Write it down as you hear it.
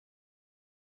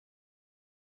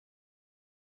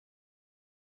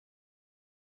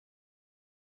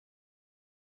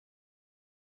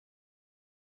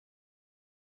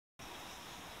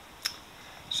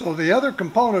So the other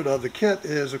component of the kit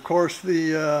is, of course,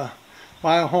 the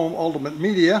Eheim Ultimate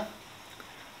Media.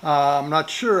 I'm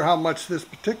not sure how much this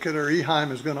particular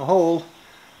Eheim is going to hold,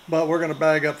 but we're going to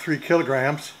bag up 3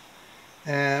 kilograms,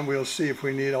 and we'll see if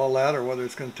we need all that or whether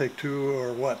it's going to take 2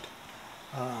 or what.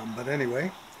 But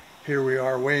anyway, here we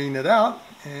are weighing it out,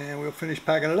 and we'll finish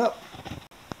packing it up.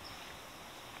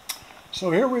 So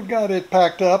here we've got it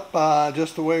packed up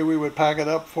just the way we would pack it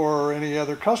up for any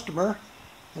other customer,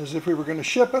 as if we were going to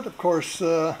ship it. Of course,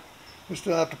 we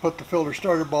still have to put the filter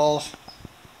starter balls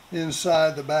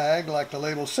inside the bag like the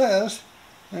label says,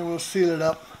 and we'll seal it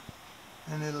up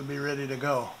and it'll be ready to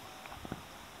go.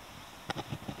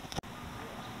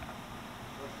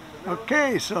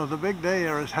 Okay, so the big day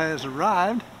has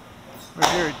arrived. We're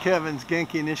here at Kevin's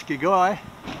Genki Nishikigoi.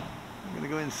 I'm going to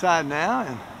go inside now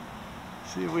and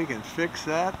see if we can fix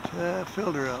that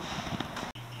filter up.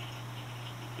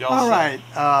 All right,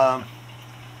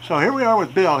 so here we are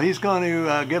with Bill. He's going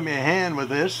to give me a hand with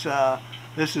this.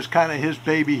 This is kind of his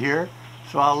baby here,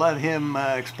 so I'll let him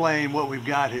explain what we've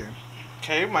got here.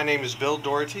 Okay, my name is Bill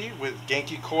Doherty with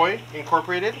Genki Koi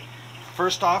Incorporated.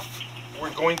 First off,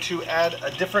 we're going to add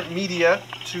a different media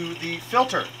to the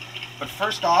filter. But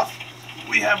first off,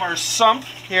 we have our sump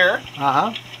here,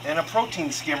 and a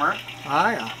protein skimmer,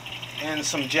 and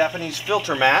some Japanese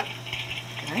filter mat.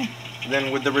 Okay.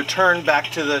 Then with the return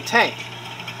back to the tank.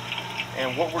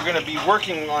 And what we're going to be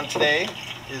working on today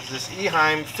is this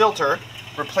Eheim filter,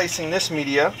 replacing this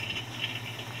media.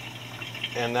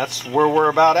 And that's where we're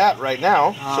about at right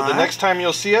now. So the next time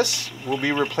you'll see us, we'll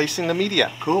be replacing the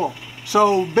media. Cool.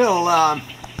 So Bill,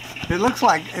 it looks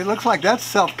like that's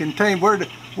self-contained.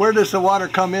 Where does the water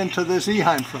come into this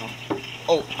Eheim from?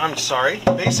 Oh, I'm sorry.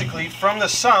 Basically, from the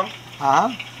sump,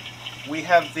 we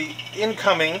have the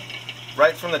incoming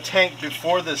right from the tank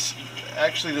before this.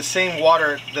 Actually, the same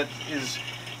water that is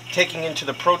taking into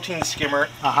the protein skimmer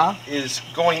is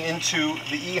going into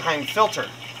the Eheim filter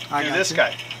through this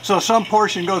guy. So some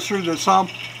portion goes through the sump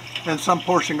and some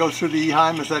portion goes through the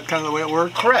Eheim. Is that kind of the way it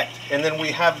works? Correct. And then we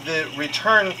have the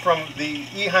return from the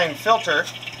Eheim filter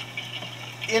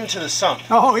into the sump.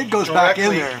 Oh, it goes back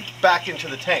in there. Back into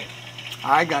the tank.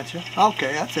 I got you.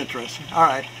 Okay, that's interesting. All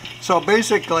right. So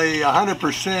basically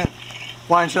 100%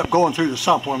 winds up going through the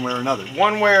sump one way or another.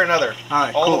 One way or another. All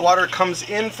right, all the water comes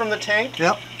in from the tank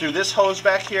through this hose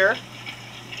back here,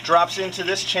 drops into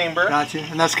this chamber. Gotcha.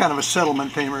 And that's kind of a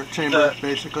settlement chamber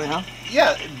basically, huh?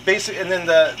 Yeah, basically. And then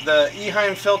the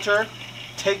Eheim filter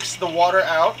takes the water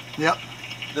out. Yep.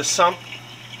 The sump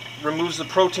removes the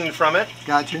protein from it.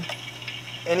 Gotcha.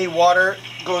 Any water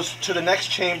goes to the next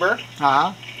chamber.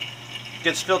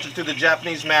 Gets filtered through the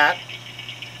Japanese mat,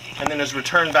 and then is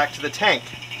returned back to the tank.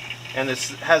 And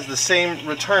this has the same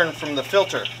return from the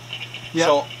filter. Yep.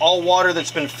 So all water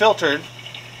that's been filtered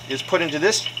is put into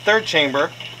this third chamber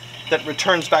that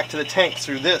returns back to the tank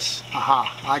through this.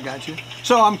 I got you.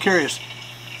 So I'm curious.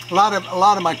 A lot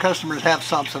of my customers have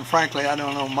sumps, and frankly, I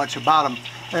don't know much about them.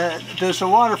 Does the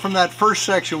water from that first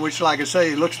section, which, like I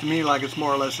say, looks to me like it's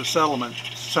more or less a settlement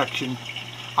section,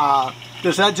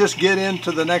 does that just get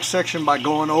into the next section by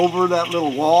going over that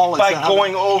little wall?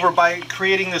 By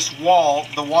creating this wall,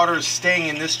 the water is staying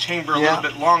in this chamber a little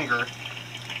bit longer,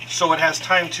 so it has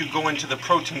time to go into the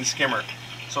protein skimmer.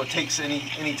 So it takes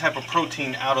any type of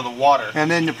protein out of the water.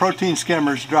 And then the protein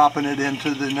skimmer's dropping it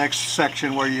into the next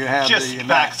section where you have just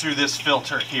back through this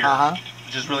filter here,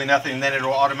 which is really nothing. And then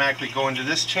it'll automatically go into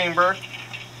this chamber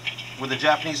with the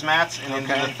Japanese mats, and into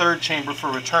the third chamber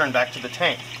for return back to the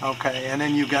tank. Okay, and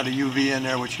then you've got a UV in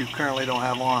there, which you currently don't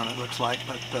have on, it looks like,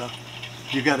 but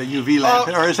you've got a UV lamp,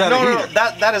 or is that a heater?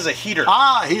 No, that is a heater.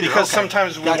 Heater. Because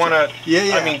sometimes we want to,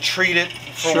 I mean, treat it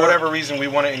for whatever reason. We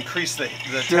want to increase the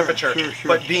temperature.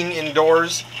 But being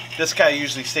indoors, this guy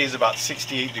usually stays about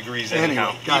 68 degrees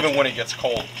anyhow, even when it gets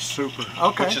cold. Super.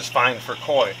 Okay. Which is fine for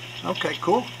koi. Okay,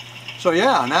 cool. So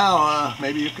yeah, now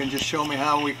maybe you can just show me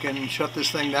how we can shut this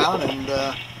thing down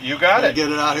and you got it.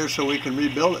 Get it out here so we can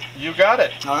rebuild it. You got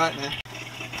it. All right, man.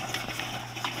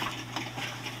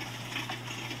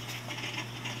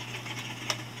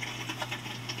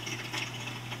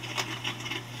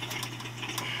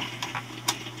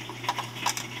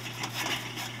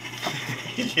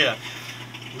 Yeah,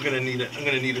 I'm gonna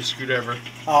need a screwdriver.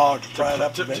 Oh, to pry it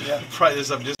up a bit. Yeah. Pry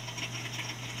this up just.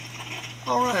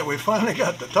 All right, we finally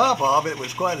got the top off. It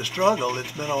was quite a struggle.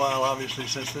 It's been a while, obviously,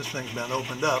 since this thing's been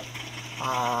opened up.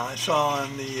 I saw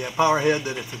on the power head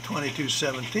that it's a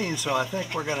 2217, so I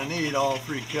think we're going to need all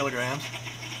 3 kilograms.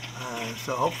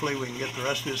 So hopefully we can get the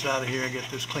rest of this out of here and get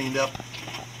this cleaned up,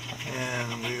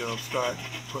 and we'll start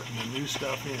putting the new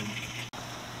stuff in.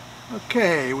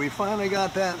 Okay, we finally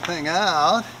got that thing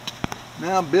out.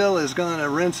 Now Bill is going to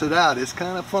rinse it out. It's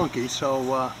kind of funky,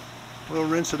 so we'll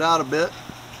rinse it out a bit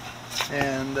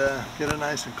and get it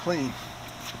nice and clean.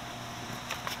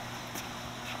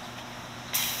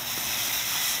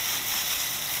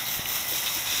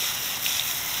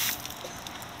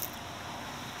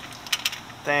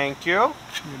 Thank you.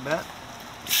 You bet.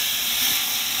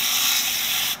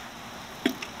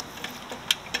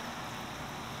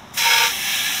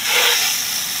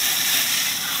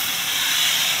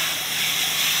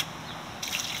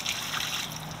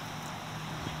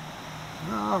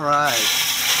 All right.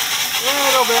 A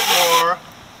little bit more.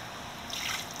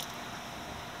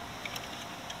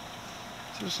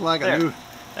 Just like there.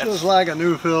 just like a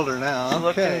new filter now.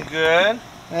 Okay. Looking good.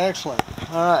 Excellent.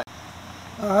 All right.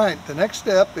 All right. The next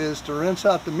step is to rinse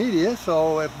out the media.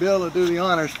 So if Bill will do the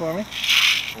honors for me,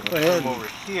 go ahead. Over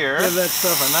here. Give that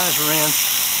stuff a nice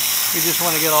rinse. We just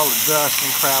want to get all the dust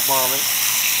and crap off it.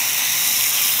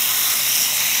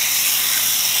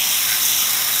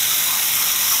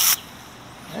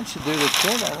 That should do the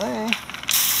trick, I think.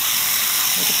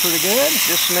 Looking pretty good.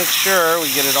 Just make sure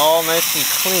we get it all nice and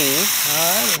clean.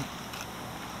 All righty.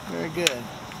 Very good.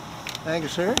 Thank you,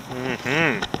 sir.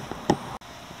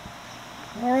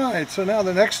 All right, so now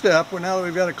the next step, now that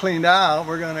we've got it cleaned out,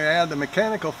 we're going to add the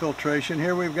mechanical filtration.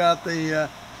 Here we've got the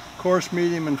coarse,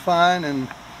 medium, and fine, and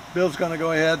Bill's going to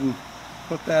go ahead and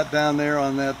put that down there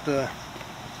on that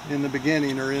in the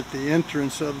beginning, or at the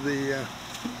entrance of the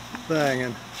thing.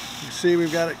 And you see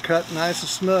we've got it cut nice and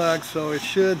snug, so it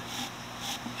should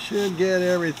get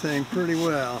everything pretty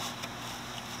well.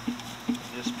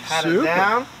 Just pat it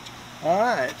down. All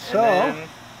right, so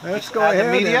let's go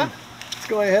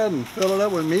ahead and fill it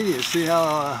up with media. See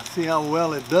how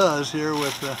well it does here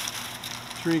with the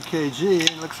 3 kg.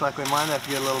 It looks like we might have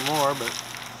to get a little more, but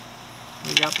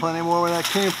we got plenty more where that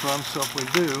came from. So if we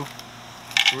do,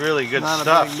 really good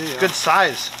stuff. Good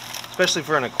size, especially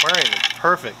for an aquarium. It's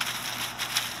perfect.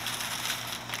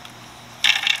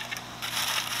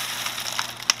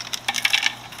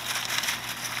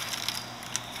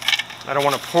 I don't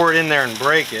want to pour it in there and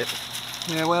break it.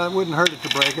 Yeah, well, it wouldn't hurt it to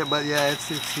break it, but yeah, it's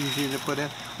easy to put in.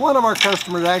 One of our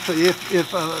customers actually, if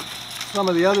some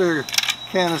of the other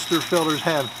canister filters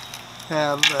have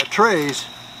trays,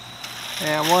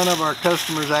 and one of our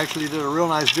customers actually did a real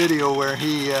nice video where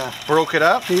he broke it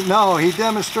up. He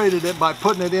demonstrated it by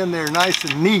putting it in there nice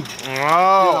and neat.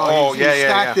 Oh, he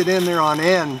stacked it in there on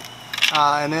end,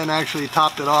 and then actually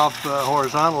topped it off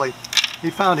horizontally. He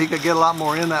found he could get a lot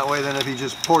more in that way than if he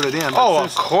just poured it in. But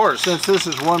of course. Since this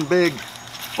is one big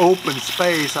open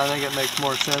space, I think it makes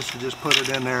more sense to just put it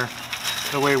in there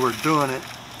the way we're doing it.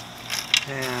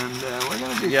 And we're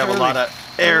going to be have a lot of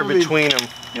air between them.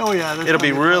 Oh yeah. It'll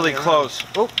be really close.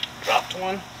 Oh, dropped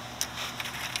one.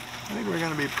 I think we're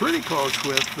going to be pretty close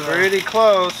with pretty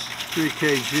close. 3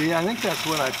 kg. I think that's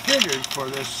what I figured for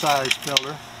this size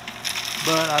filter.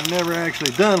 But I've never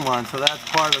actually done one, so that's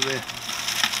part of the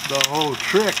whole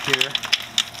trick here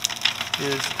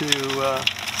is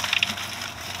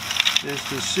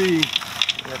to see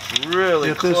that's really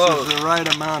if close. This is the right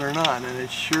amount or not, and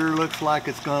it sure looks like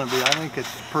it's going to be. I think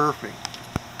it's perfect.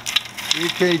 3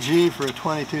 kg for a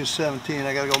 2217.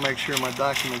 I got to go make sure my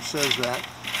document says that,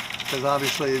 because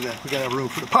obviously we got to have room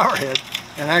for the power head,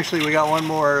 and actually we got one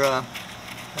more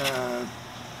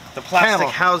the plastic panel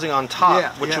housing on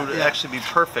top, which would actually be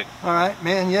perfect. All right,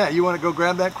 man. Yeah, you want to go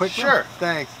grab that quick? Sure.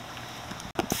 Thanks.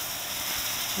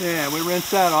 Yeah, we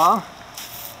rinsed that off.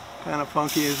 Kind of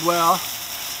funky as well.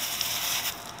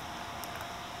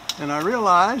 And I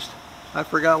realized I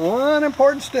forgot one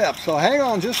important step. So hang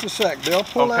on just a sec, Bill.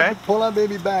 Pull that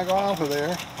baby back off of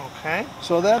there. Okay.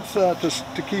 So that's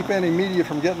to keep any media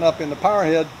from getting up in the power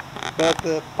head. But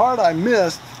the part I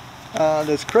missed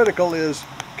that's critical is,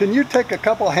 can you take a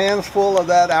couple handfuls of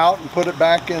that out and put it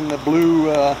back in the blue,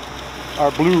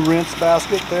 our blue rinse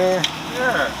basket there?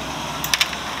 Sure.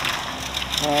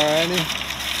 Alrighty.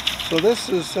 So this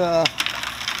is a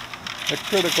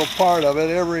critical part of it.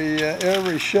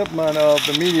 Every shipment of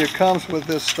the media comes with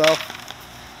this stuff,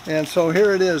 and so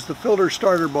here it is, the filter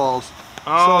starter balls.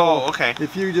 Oh, so okay.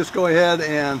 If you just go ahead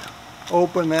and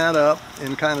open that up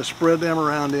and kind of spread them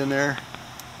around in there.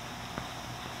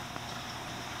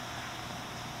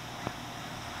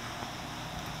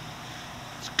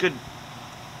 Good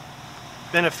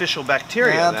beneficial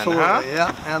bacteria. Absolutely, then, huh?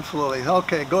 Yeah, absolutely.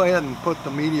 Okay, go ahead and put the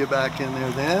media back in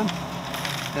there then,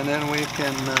 and then we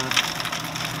can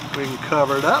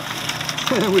cover it up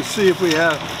and we see if we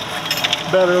have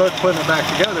better luck putting it back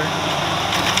together.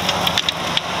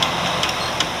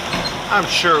 I'm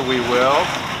sure we will.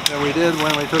 Than we did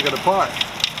when we took it apart.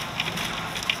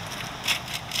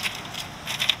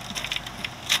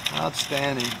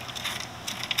 Outstanding.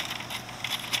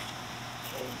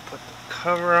 We'll put the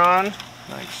cover on.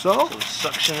 Like so. So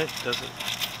suction it doesn't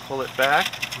pull it back.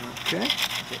 Okay.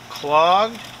 Get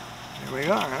clogged. Here we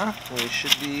are, huh? And we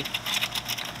should be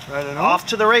right off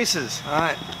to the races. All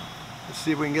right. Let's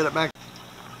see if we can get it back.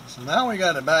 So now we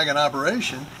got it back in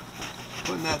operation.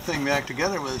 Putting that thing back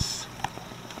together was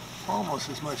almost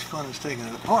as much fun as taking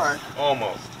it apart.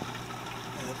 Almost.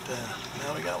 But,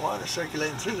 now we got water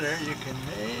circulating through there. You can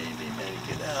maybe make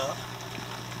it out.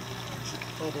 There's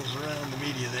bubbles around the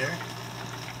media there.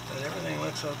 But everything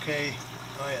looks okay.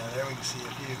 Oh yeah, there we can see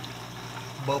a few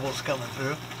bubbles coming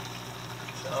through.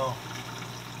 So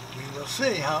we will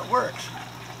see how it works.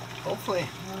 Hopefully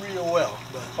real well.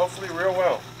 But hopefully real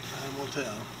well. time will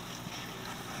tell.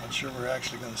 Not sure we're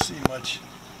actually going to see much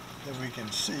that we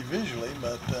can see visually,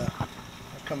 but I'll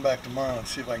come back tomorrow and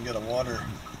see if I can get a water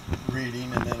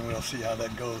reading, and then we'll see how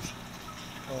that goes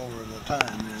over the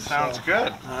time. Sounds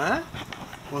good. All right.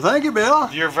 Well, thank you,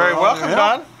 Bill. You're very welcome,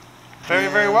 Don.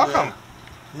 Very welcome.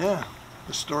 Yeah,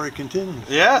 the story continues.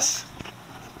 Yes.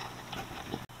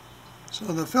 So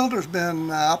the filter's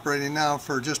been operating now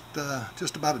for just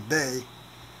about a day,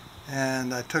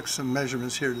 and I took some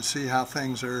measurements here to see how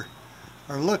things are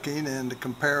looking and to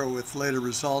compare with later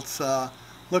results.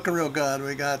 Looking real good.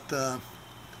 We got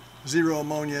 0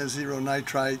 ammonia, 0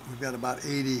 nitrite. We've got about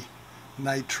 80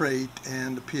 nitrate,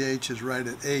 and the pH is right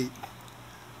at 8.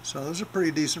 So those are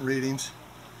pretty decent readings,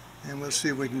 and we'll see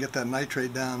if we can get that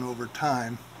nitrate down over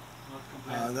time.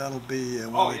 That'll be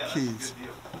one of the keys.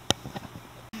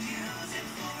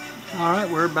 All right,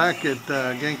 we're back at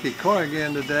Genki Koi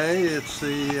again today. It's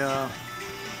the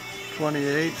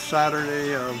 28th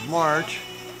Saturday of March.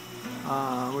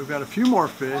 We've got a few more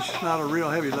fish. Not a real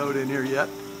heavy load in here yet,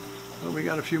 but we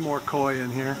got a few more koi in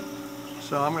here.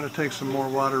 So I'm going to take some more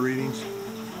water readings,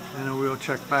 and then we'll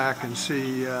check back and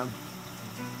see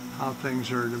how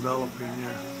things are developing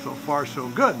here. So far so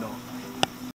good though.